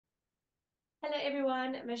Hello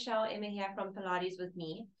everyone, Michelle Emma here from Pilates with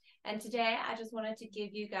me. And today I just wanted to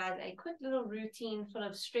give you guys a quick little routine full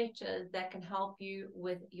of stretches that can help you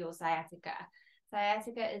with your sciatica.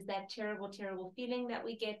 Sciatica is that terrible, terrible feeling that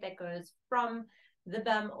we get that goes from the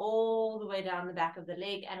bum all the way down the back of the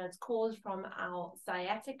leg, and it's caused from our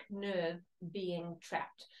sciatic nerve being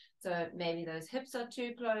trapped. So maybe those hips are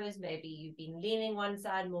too close, maybe you've been leaning one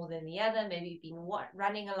side more than the other, maybe you've been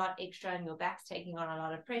running a lot extra and your back's taking on a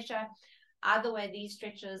lot of pressure. Either way, these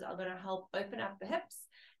stretches are going to help open up the hips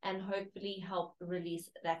and hopefully help release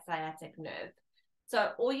that sciatic nerve.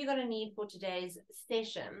 So all you're going to need for today's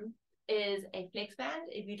session is a flex band.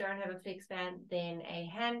 If you don't have a flex band, then a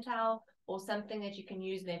hand towel or something that you can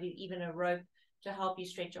use, maybe even a rope to help you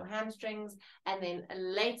stretch your hamstrings. And then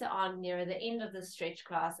later on, near the end of the stretch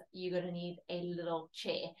class, you're going to need a little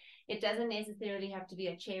chair. It doesn't necessarily have to be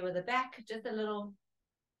a chair with a back, just a little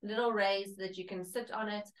raise that you can sit on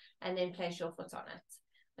it and then place your foot on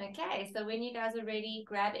it. Okay, so when you guys are ready,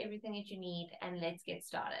 grab everything that you need and let's get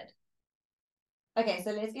started. Okay, so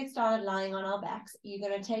let's get started lying on our backs. You're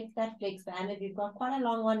going to take that flex band. If you've got quite a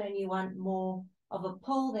long one and you want more of a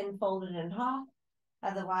pull, then fold it in half.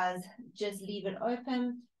 Otherwise, just leave it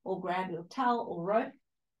open or grab your towel or rope.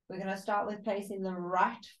 We're going to start with placing the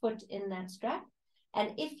right foot in that strap.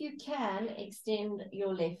 And if you can, extend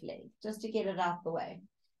your left leg just to get it out the way.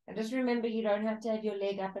 And just remember, you don't have to have your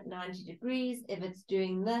leg up at 90 degrees. If it's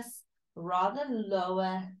doing this, rather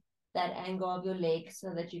lower that angle of your leg so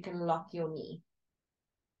that you can lock your knee.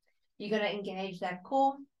 You're going to engage that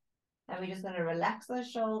core, and we're just going to relax those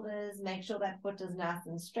shoulders, make sure that foot is nice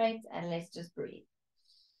and straight, and let's just breathe.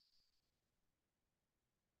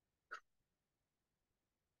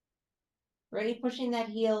 Really pushing that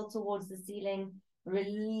heel towards the ceiling,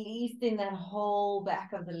 releasing that whole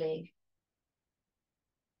back of the leg.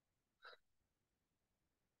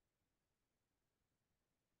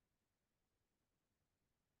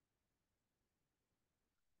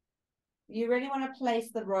 You really want to place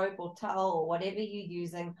the rope or towel or whatever you're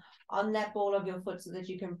using on that ball of your foot so that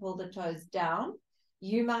you can pull the toes down.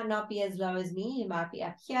 You might not be as low as me, you might be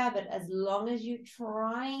up here, but as long as you're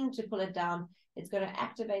trying to pull it down, it's going to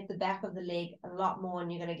activate the back of the leg a lot more and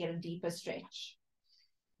you're going to get a deeper stretch.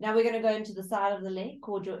 Now we're going to go into the side of the leg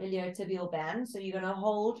called your iliotibial band. So you're going to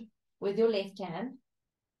hold with your left hand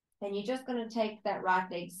and you're just going to take that right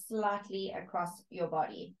leg slightly across your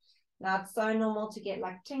body. Now, it's so normal to get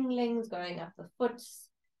like tinglings going up the foot,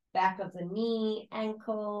 back of the knee,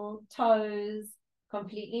 ankle, toes,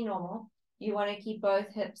 completely normal. You want to keep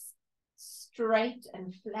both hips straight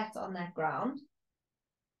and flat on that ground.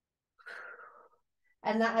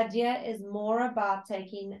 And the idea is more about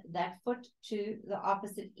taking that foot to the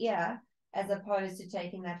opposite ear as opposed to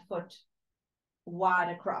taking that foot wide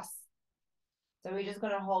across. So we're just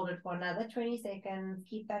going to hold it for another 20 seconds.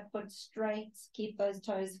 Keep that foot straight. Keep those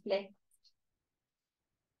toes flexed.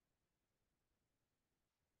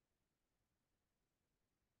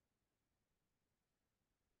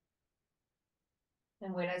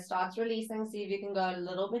 And when it starts releasing, see if you can go a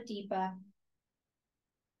little bit deeper.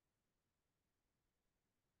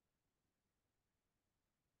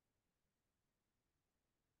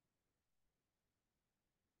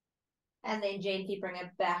 And then gently bring it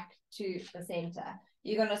back to the center.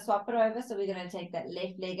 You're going to swap it over. So we're going to take that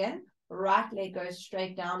left leg in. Right leg goes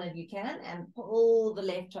straight down if you can and pull the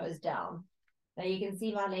left toes down. Now you can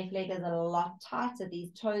see my left leg is a lot tighter.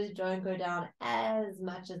 These toes don't go down as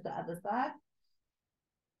much as the other side.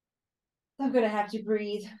 So I'm going to have to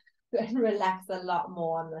breathe and relax a lot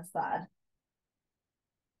more on this side.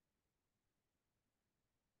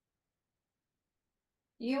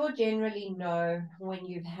 You will generally know when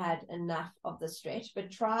you've had enough of the stretch,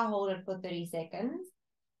 but try hold it for 30 seconds.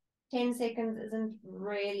 10 seconds isn't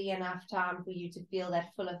really enough time for you to feel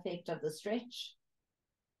that full effect of the stretch.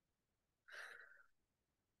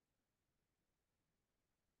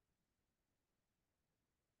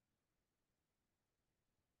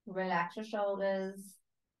 Relax your shoulders.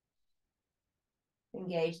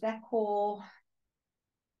 Engage that core.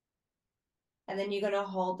 And then you're going to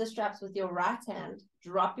hold the straps with your right hand.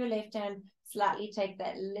 Drop your left hand. Slightly take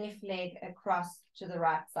that left leg across to the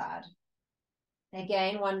right side.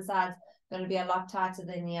 Again, one side's going to be a lot tighter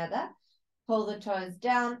than the other. Pull the toes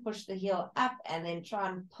down, push the heel up, and then try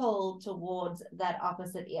and pull towards that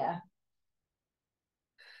opposite ear.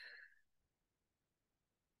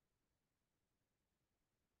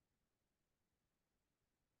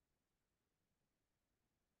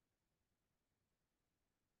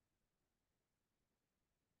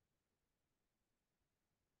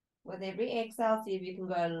 With every exhale, see if you can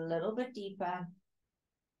go a little bit deeper.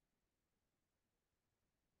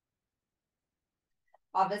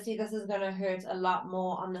 Obviously, this is going to hurt a lot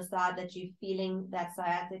more on the side that you're feeling that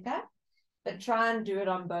sciatica, but try and do it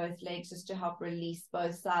on both legs just to help release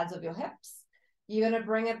both sides of your hips. You're going to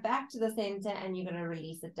bring it back to the center and you're going to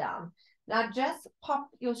release it down. Now just pop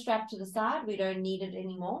your strap to the side. We don't need it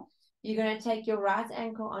anymore. You're going to take your right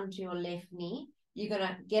ankle onto your left knee. You're going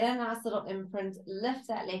to get a nice little imprint, lift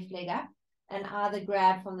that left leg up, and either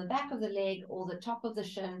grab from the back of the leg or the top of the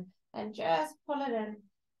shin and just pull it in,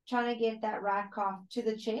 trying to get that right calf to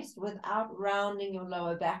the chest without rounding your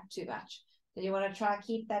lower back too much. So you want to try to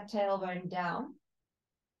keep that tailbone down,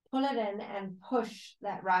 pull it in and push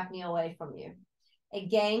that right knee away from you.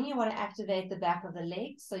 Again, you want to activate the back of the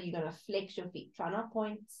legs. So you're going to flex your feet. Try not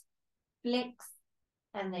point, flex,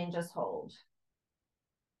 and then just hold.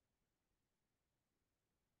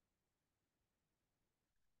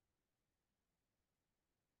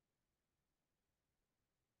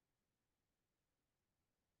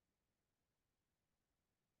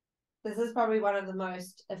 This is probably one of the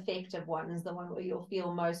most effective ones, the one where you'll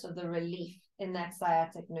feel most of the relief in that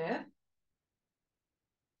sciatic nerve.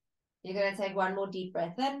 You're going to take one more deep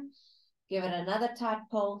breath in, give it another tight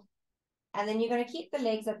pull, and then you're going to keep the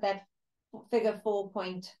legs at that figure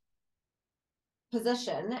 4-point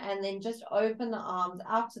position, and then just open the arms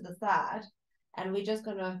out to the side, and we're just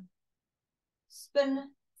going to spin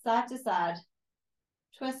side to side,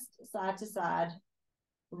 twist side to side,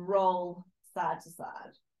 roll side to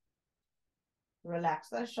side. Relax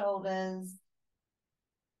those shoulders.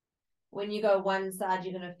 When you go one side,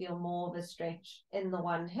 you're going to feel more of a stretch in the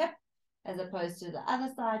one hip, as opposed to the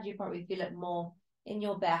other side, you probably feel it more in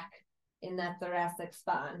your back, in that thoracic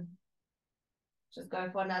spine. Just go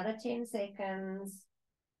for another 10 seconds.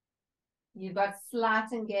 You've got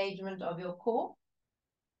slight engagement of your core.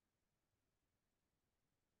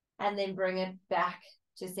 And then bring it back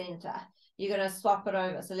to center. You're going to swap it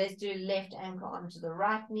over. So let's do left ankle onto the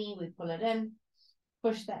right knee. We pull it in,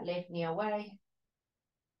 push that left knee away.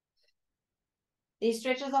 These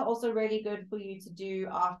stretches are also really good for you to do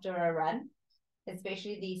after a run,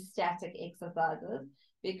 especially these static exercises,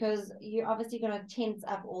 because you're obviously going to tense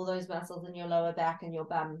up all those muscles in your lower back and your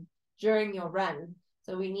bum during your run.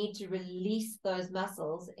 So we need to release those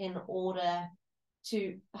muscles in order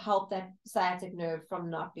to help that sciatic nerve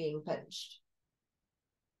from not being pinched.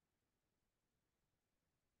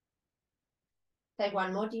 Take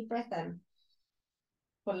one more deep breath in.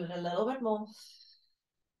 Pull it a little bit more.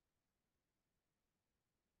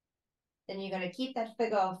 Then you're going to keep that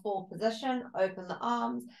figure of 4 position, open the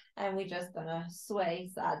arms, and we're just going to sway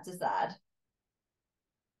side to side.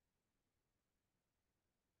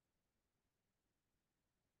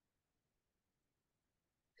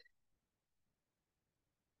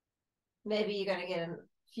 Maybe you're going to get a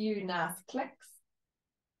few nice clicks.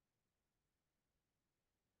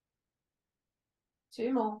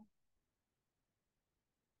 2 more.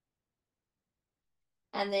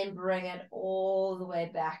 And then bring it all the way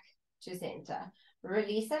back to center.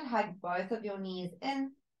 Release it, hug both of your knees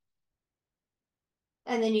in.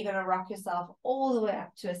 And then you're going to rock yourself all the way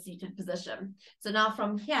up to a seated position. So now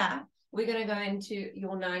from here, we're going to go into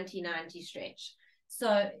your 90-90 stretch.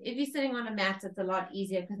 So if you're sitting on a mat, it's a lot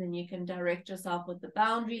easier because then you can direct yourself with the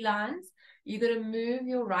boundary lines. You're going to move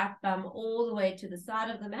your right bum all the way to the side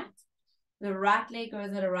of the mat. The right leg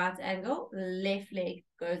goes at a right angle. The left leg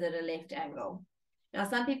goes at a left angle. Now,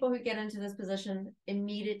 some people who get into this position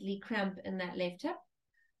immediately cramp in that left hip.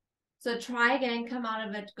 So try again, come out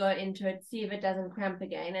of it, go into it, see if it doesn't cramp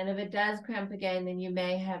again. And if it does cramp again, then you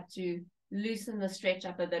may have to loosen the stretch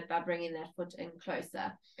up a bit by bringing that foot in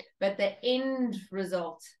closer. But the end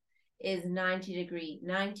result is 90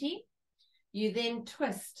 90. You then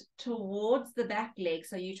twist towards the back leg.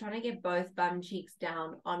 So you're trying to get both bum cheeks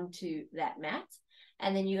down onto that mat.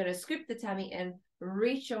 And then you're going to scoop the tummy in,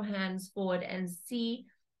 reach your hands forward and see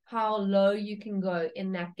how low you can go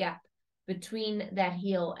in that gap between that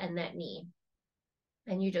heel and that knee.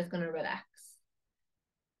 And you're just going to relax.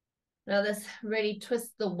 Now this really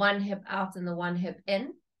twists the one hip out and the one hip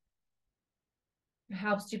in. It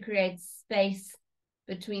helps to create space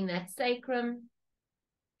between that sacrum,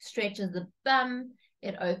 stretches the bum.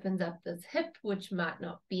 It opens up this hip, which might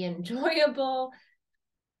not be enjoyable.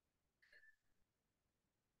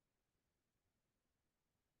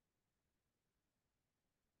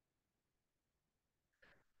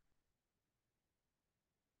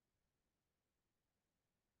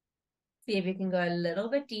 See if you can go a little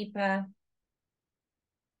bit deeper.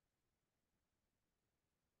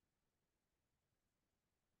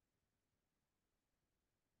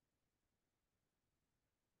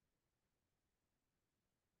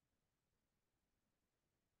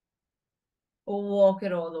 walk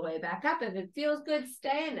it all the way back up. If it feels good,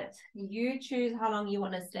 stay in it. You choose how long you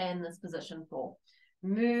want to stay in this position for.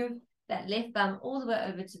 Move that left thumb all the way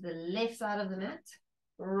over to the left side of the mat.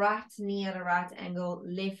 Right knee at a right angle,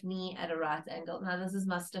 left knee at a right angle. Now this is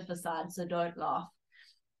my stiffer side, so don't laugh.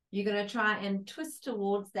 You're going to try and twist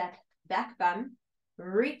towards that back bum,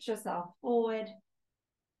 reach yourself forward,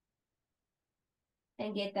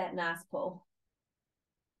 and get that nice pull.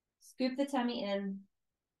 Scoop the tummy in.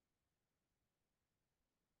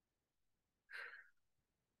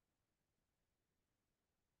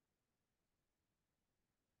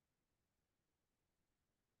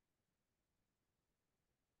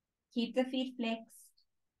 Keep the feet flexed.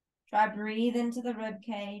 Try breathe into the rib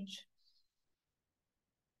cage.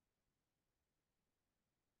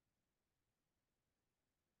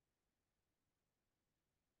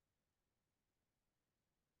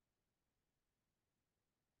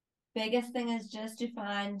 Biggest thing is just to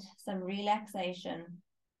find some relaxation.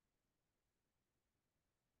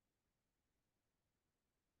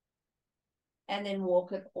 And then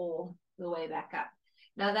walk it all the way back up.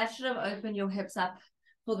 Now that should have opened your hips up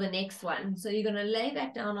for the next one. So you're going to lay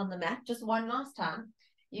back down on the mat just one last time.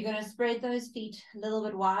 You're going to spread those feet a little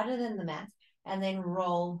bit wider than the mat and then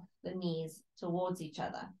roll the knees towards each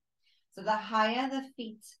other. So the higher the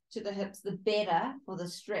feet to the hips, the better for the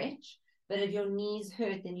stretch. But if your knees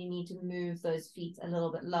hurt, then you need to move those feet a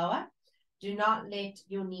little bit lower. Do not let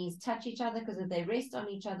your knees touch each other, because if they rest on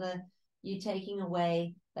each other, you're taking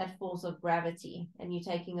away that force of gravity and you're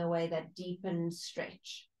taking away that deepened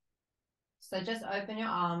stretch. So just open your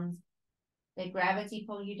arms, let gravity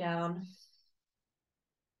pull you down.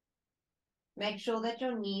 Make sure that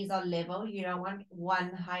your knees are level. You don't want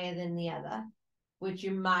one higher than the other, which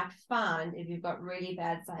you might find if you've got really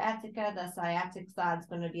bad sciatica. The sciatic side is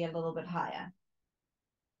going to be a little bit higher.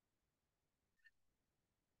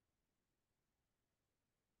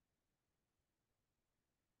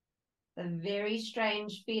 A very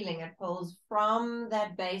strange feeling. It pulls from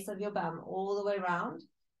that base of your bum all the way around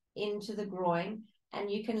into the groin,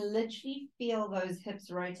 and you can literally feel those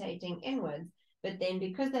hips rotating inwards. But then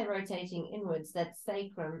because they're rotating inwards, that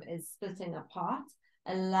sacrum is splitting apart,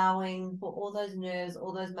 allowing for all those nerves,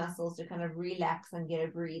 all those muscles to kind of relax and get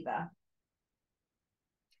a breather.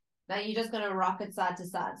 Now you're just going to rock it side to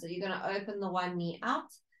side. So you're going to open the one knee out,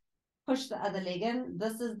 push the other leg in.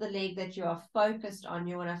 This is the leg that you are focused on.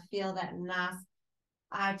 You want to feel that nice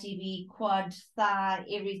ITB, quad, thigh,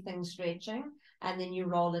 everything stretching, and then you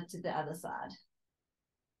roll it to the other side.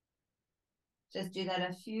 Just do that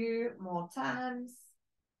a few more times.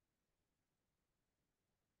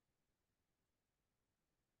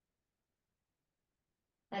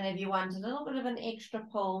 And if you want a little bit of an extra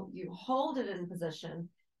pull, you hold it in position,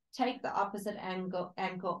 take the opposite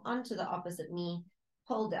ankle onto the opposite knee,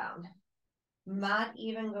 pull down. Might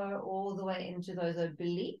even go all the way into those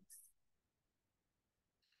obliques.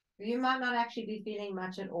 You might not actually be feeling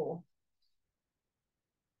much at all.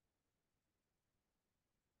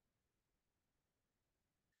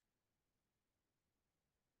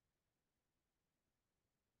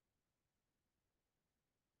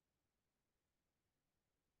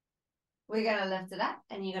 We're going to lift it up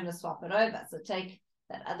and you're going to swap it over. So take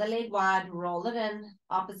that other leg wide, roll it in,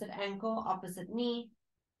 opposite ankle, opposite knee,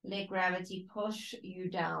 let gravity push you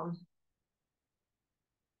down.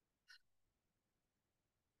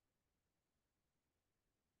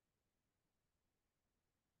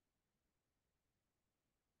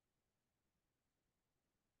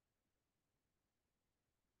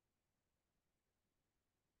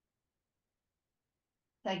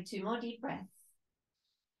 Take 2 more deep breaths.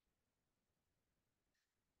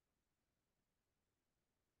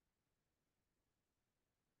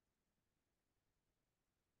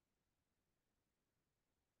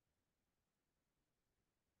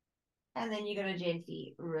 And then you're going to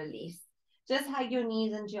gently release. Just hug your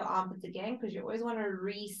knees into your armpits again, because you always want to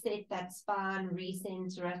reset that spine,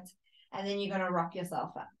 recenter it, and then you're going to rock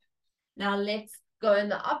yourself up. Now let's go in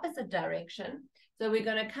the opposite direction. So we're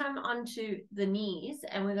going to come onto the knees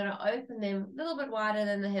and we're going to open them a little bit wider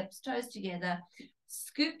than the hips, toes together.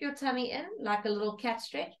 Scoop your tummy in like a little cat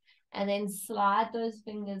stretch, and then slide those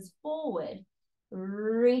fingers forward,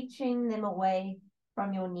 reaching them away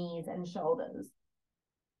from your knees and shoulders.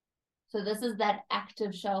 So this is that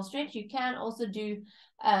active shell stretch. You can also do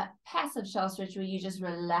a passive shell stretch where you just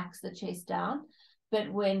relax the chest down.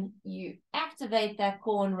 But when you activate that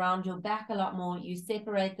core and round your back a lot more, you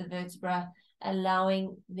separate the vertebra,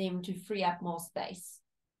 allowing them to free up more space.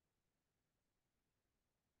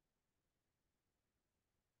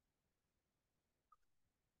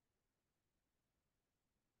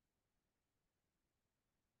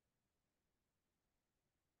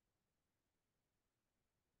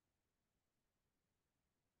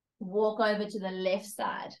 Walk over to the left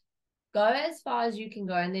side. Go as far as you can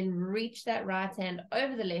go and then reach that right hand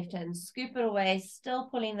over the left hand. Scoop it away, still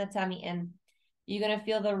pulling the tummy in. You're going to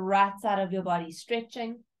feel the right side of your body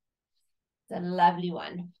stretching. It's a lovely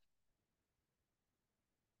one.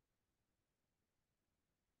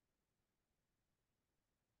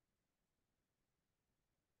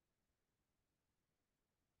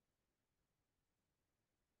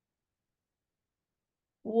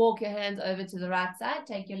 Walk your hands over to the right side.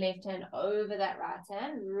 Take your left hand over that right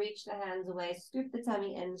hand. Reach the hands away. Scoop the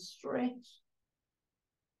tummy in. Stretch.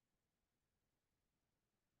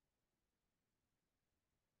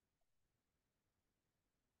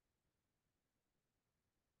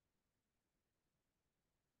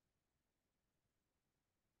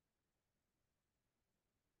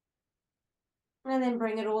 And then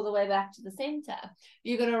bring it all the way back to the center.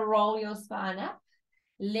 You're going to roll your spine up.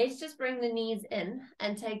 Let's just bring the knees in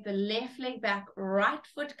and take the left leg back. Right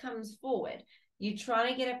foot comes forward. You try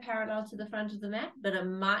to get it parallel to the front of the mat, but it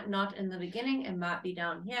might not in the beginning. It might be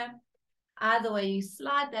down here. Either way, you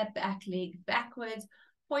slide that back leg backwards,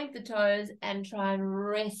 point the toes, and try and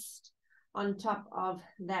rest on top of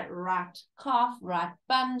that right calf, right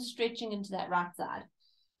bum, stretching into that right side.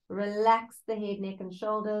 Relax the head, neck, and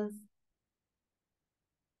shoulders.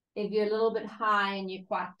 If you're a little bit high and you're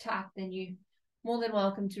quite tight, then you're more than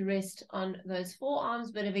welcome to rest on those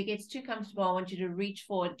forearms. But if it gets too comfortable, I want you to reach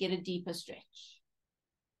forward, get a deeper stretch.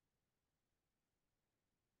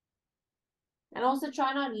 And also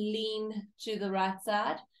try not lean to the right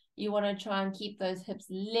side. You want to try and keep those hips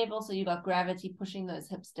level so you've got gravity pushing those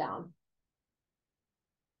hips down.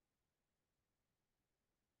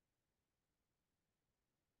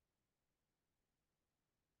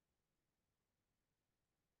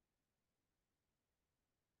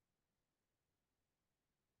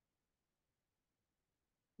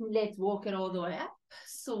 Let's walk it all the way up.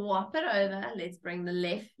 Swap it over. Let's bring the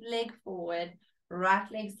left leg forward.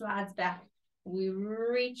 Right leg slides back. We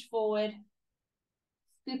reach forward,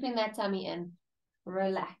 scooping that tummy in.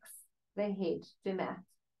 Relax the head to mat.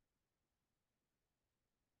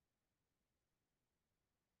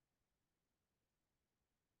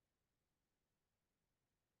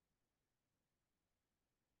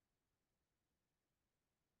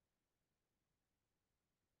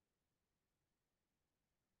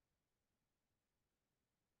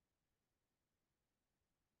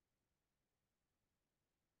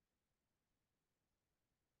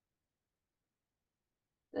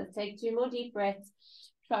 Let's take 2 more deep breaths.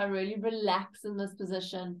 Try and really relax in this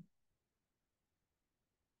position.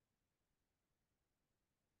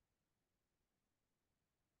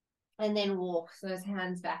 And then walk those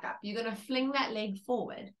hands back up. You're going to fling that leg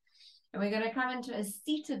forward. And we're going to come into a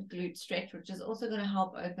seated glute stretch, which is also going to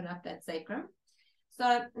help open up that sacrum. So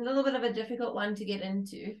a little bit of a difficult one to get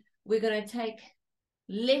into. We're going to take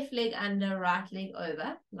left leg under, right leg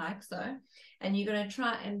over, like so. And you're going to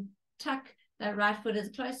try and tuck that right foot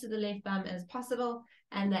as close to the left bum as possible,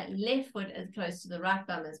 and that left foot as close to the right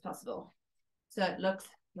bum as possible. So it looks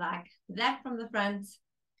like that from the front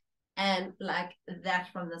and like that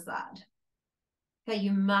from the side. Okay,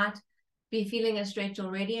 you might be feeling a stretch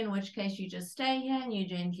already, in which case you just stay here and you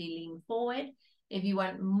gently lean forward. If you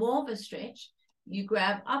want more of a stretch, you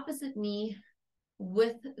grab opposite knee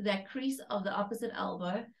with that crease of the opposite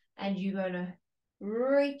elbow, and you're going to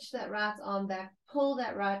reach that right arm back, pull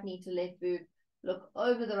that right knee to left boob, look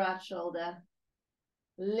over the right shoulder,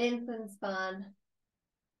 lengthen spine,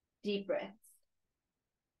 deep breaths.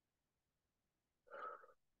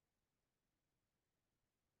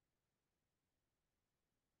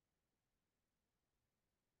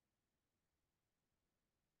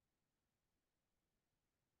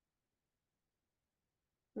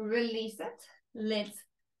 Release it. Let's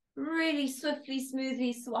really swiftly,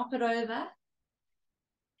 smoothly swap it over.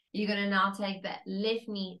 You're going to now take that left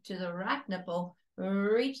knee to the right nipple,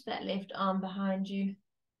 reach that left arm behind you,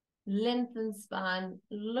 lengthen spine,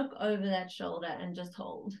 look over that shoulder, and just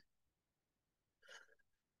hold.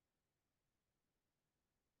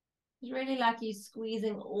 It's really like you're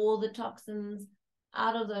squeezing all the toxins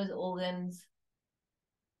out of those organs.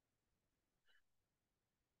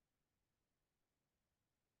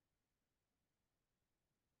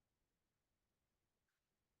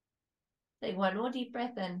 Take 1 more deep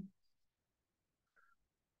breath in.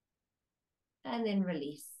 And then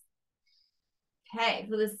release. Okay,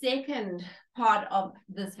 for the second part of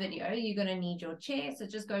this video, you're going to need your chair. So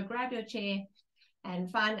just go grab your chair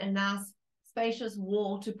and find a nice spacious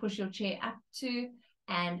wall to push your chair up to.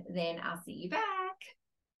 And then I'll see you back.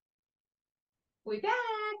 We're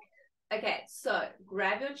back. Okay, so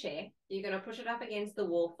grab your chair. You're going to push it up against the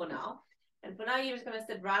wall for now. And for now, you're just going to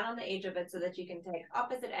sit right on the edge of it so that you can take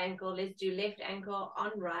opposite ankle. Let's do left ankle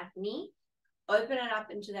on right knee. Open it up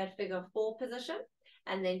into that figure 4 position,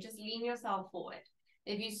 and then just lean yourself forward.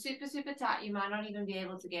 If you're super, super tight, you might not even be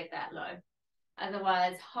able to get that low.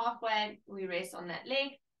 Otherwise, halfway, we rest on that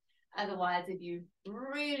leg. Otherwise, if you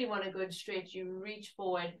really want a good stretch, you reach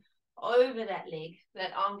forward over that leg.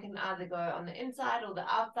 That arm can either go on the inside or the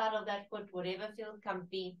outside of that foot, whatever feels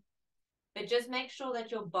comfy. But just make sure that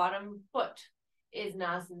your bottom foot is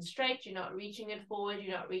nice and straight. You're not reaching it forward.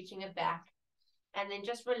 You're not reaching it back. And then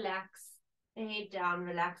just relax the head down,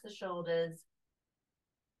 relax the shoulders.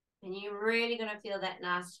 And you're really going to feel that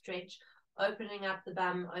nice stretch, opening up the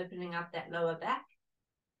bum, opening up that lower back.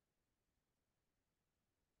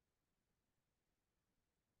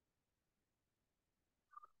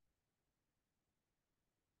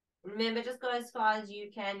 Remember, just go as far as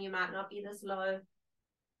you can. You might not be this low,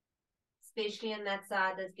 especially in that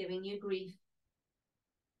side that's giving you grief.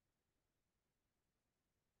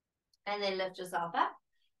 And then lift yourself up.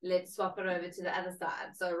 Let's swap it over to the other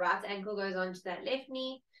side. So right ankle goes onto that left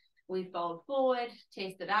knee. We fold forward,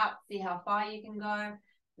 test it out, see how far you can go.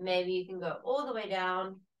 Maybe you can go all the way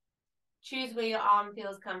down. Choose where your arm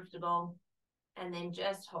feels comfortable, and then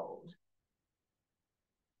just hold.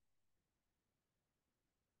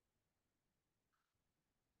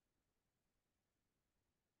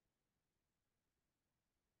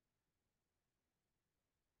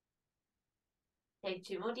 Take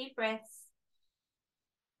 2 more deep breaths.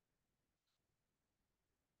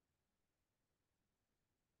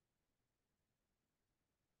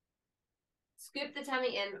 Scoop the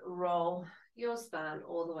tummy in, roll your spine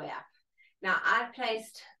all the way up. Now, I've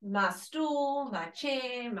placed my stool, my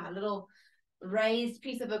chair, my little raised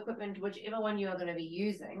piece of equipment, whichever one you are going to be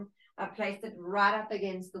using. I've placed it right up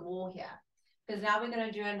against the wall here. Because now we're going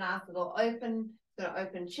to do a nice little open, it's going to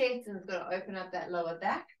open chest and it's going to open up that lower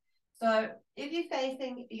back. So if you're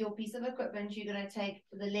facing your piece of equipment, you're going to take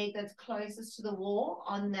the leg that's closest to the wall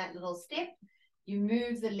on that little step. You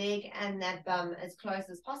move the leg and that bum as close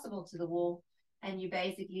as possible to the wall, and you're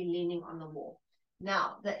basically leaning on the wall.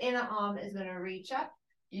 Now, the inner arm is going to reach up.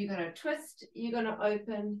 You're going to twist. You're going to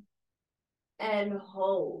open and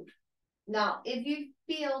hold. Now, if you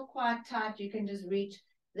feel quite tight, you can just reach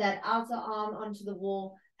that outer arm onto the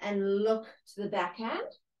wall and look to the backhand.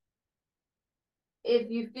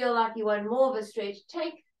 If you feel like you want more of a stretch,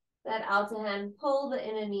 take that outer hand, pull the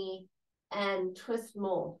inner knee, and twist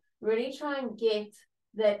more. Really try and get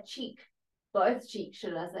that cheek, both cheeks,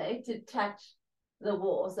 should I say, to touch the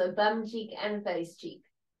wall. So bum cheek and face cheek.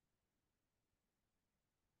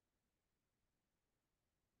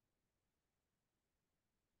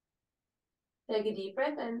 Take a deep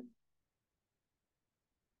breath in.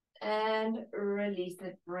 And release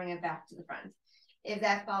it, bring it back to the front. If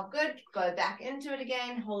that felt good, go back into it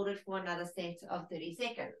again, hold it for another set of 30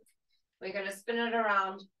 seconds. We're going to spin it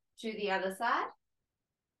around to the other side.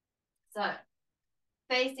 So,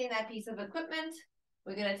 facing that piece of equipment,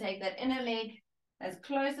 we're going to take that inner leg as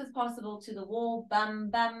close as possible to the wall,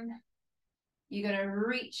 bum, bum. You're going to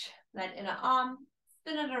reach that inner arm,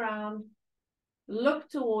 spin it around, look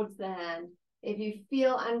towards the hand. If you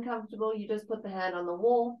feel uncomfortable, you just put the hand on the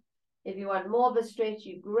wall. If you want more of a stretch,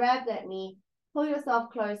 you grab that knee, pull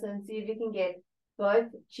yourself closer and see if you can get both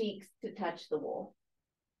cheeks to touch the wall.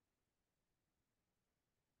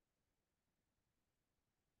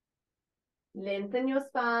 Lengthen your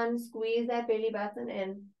spine, squeeze that belly button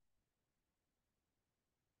in.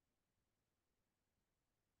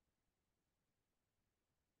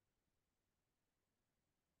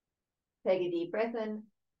 Take a deep breath in.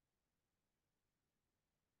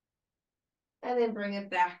 And then bring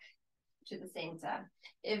it back to the center.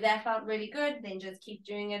 If that felt really good, then just keep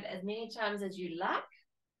doing it as many times as you like.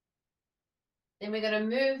 Then we're going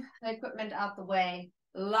to move the equipment out the way.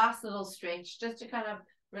 Last little stretch, just to kind of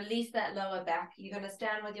release that lower back. You're going to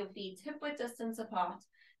stand with your feet hip-width distance apart.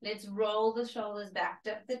 Let's roll the shoulders back,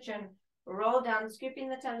 dip the chin, roll down, scooping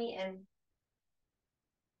the tummy in.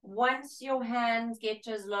 Once your hands get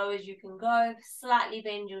to as low as you can go, slightly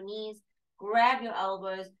bend your knees, grab your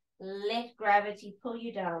elbows, let gravity pull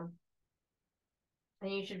you down.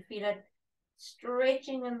 And you should feel it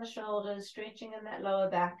stretching in the shoulders, stretching in that lower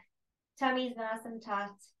back. Tummy's nice and tight.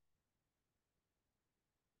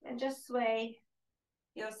 And just sway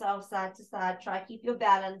yourself side to side. Try to keep your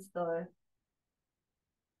balance though.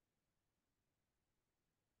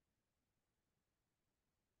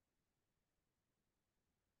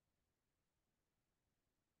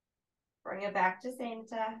 Bring it back to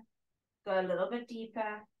center. Go a little bit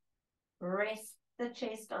deeper. Rest the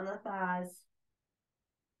chest on the thighs.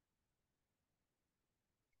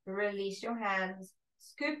 release your hands,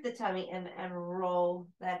 scoop the tummy in, and roll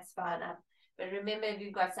that spine up. But remember, if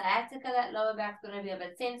you've got sciatica, that lower back's going to be a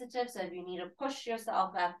bit sensitive. So if you need to push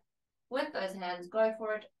yourself up with those hands, go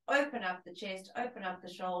for it. Open up the chest, open up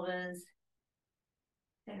the shoulders,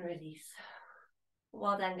 and release.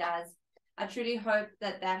 Well done, guys. I truly hope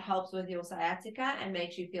that that helps with your sciatica and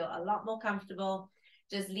makes you feel a lot more comfortable.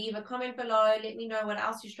 Just leave a comment below. Let me know what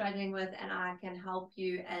else you're struggling with, and I can help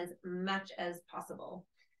you as much as possible.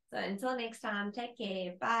 So until next time, take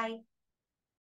care. Bye.